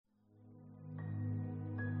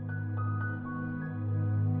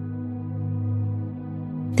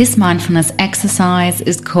This mindfulness exercise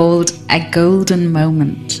is called a golden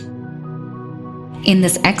moment. In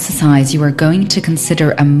this exercise, you are going to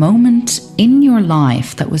consider a moment in your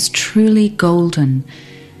life that was truly golden,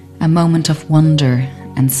 a moment of wonder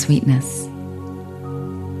and sweetness.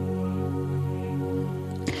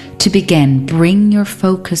 To begin, bring your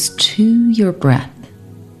focus to your breath.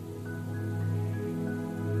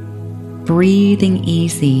 Breathing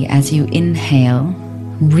easy as you inhale.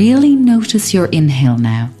 Really notice your inhale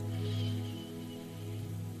now.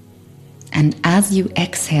 And as you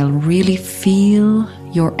exhale, really feel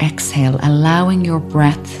your exhale, allowing your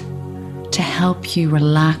breath to help you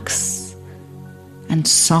relax and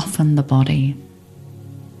soften the body.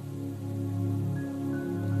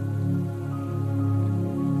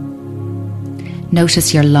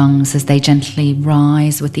 Notice your lungs as they gently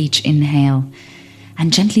rise with each inhale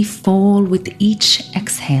and gently fall with each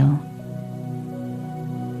exhale.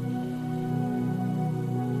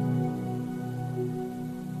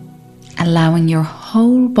 Allowing your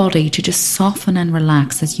whole body to just soften and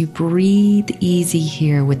relax as you breathe easy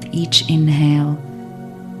here with each inhale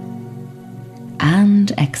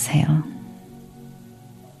and exhale.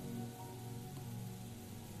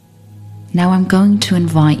 Now I'm going to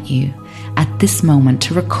invite you at this moment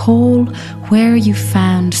to recall where you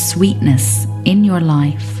found sweetness in your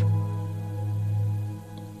life.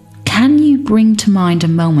 Can you bring to mind a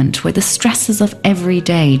moment where the stresses of every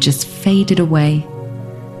day just faded away?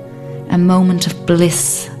 A moment of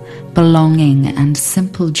bliss, belonging, and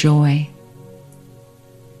simple joy.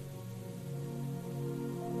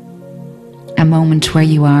 A moment where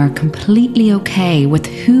you are completely okay with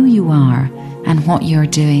who you are and what you're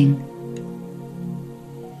doing.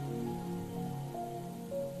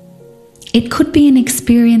 It could be an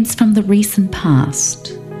experience from the recent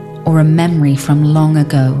past or a memory from long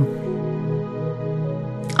ago.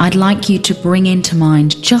 I'd like you to bring into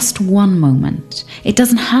mind just one moment. It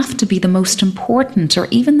doesn't have to be the most important or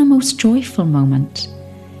even the most joyful moment.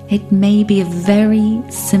 It may be a very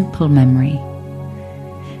simple memory.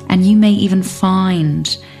 And you may even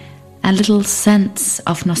find a little sense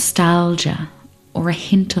of nostalgia or a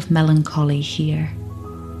hint of melancholy here.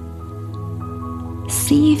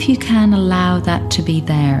 See if you can allow that to be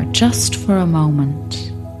there just for a moment.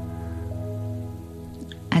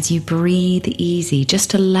 As you breathe easy,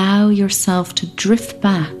 just allow yourself to drift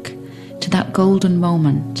back to that golden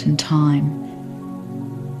moment in time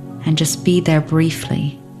and just be there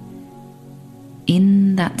briefly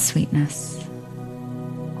in that sweetness.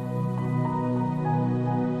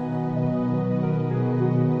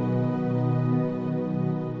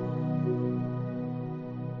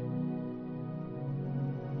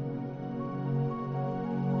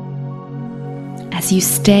 As you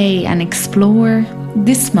stay and explore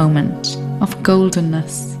this moment of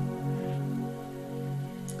goldenness,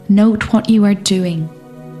 note what you are doing.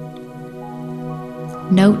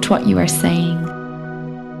 Note what you are saying.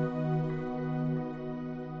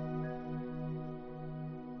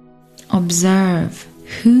 Observe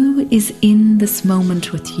who is in this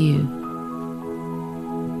moment with you.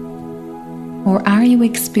 Or are you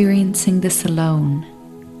experiencing this alone?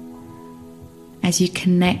 As you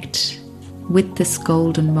connect with this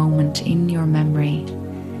golden moment in your memory,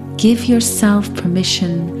 give yourself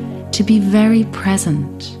permission to be very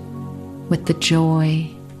present with the joy,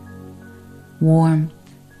 warmth,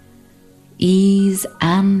 ease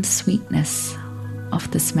and sweetness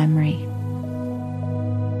of this memory.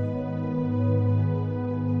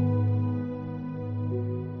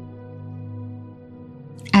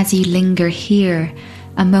 As you linger here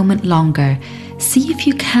a moment longer, see if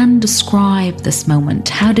you can describe this moment.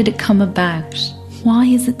 How did it come about? Why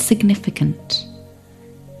is it significant?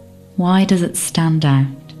 Why does it stand out?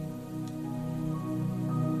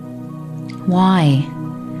 Why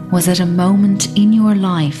was it a moment in your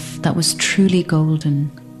life that was truly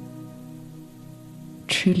golden,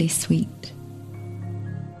 truly sweet?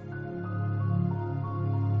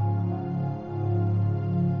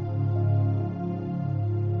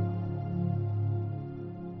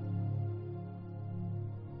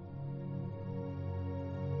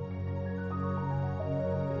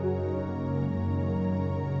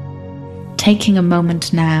 Taking a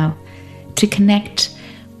moment now to connect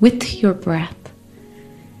with your breath.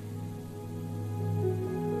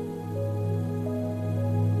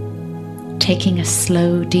 Taking a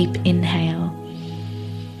slow, deep inhale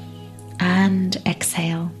and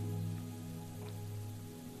exhale.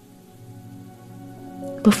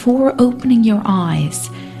 Before opening your eyes,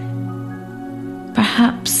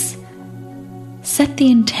 perhaps set the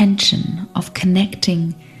intention of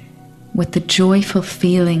connecting with the joyful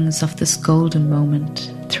feelings of this golden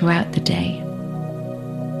moment throughout the day.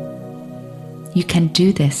 You can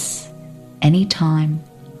do this anytime,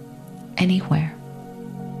 anywhere.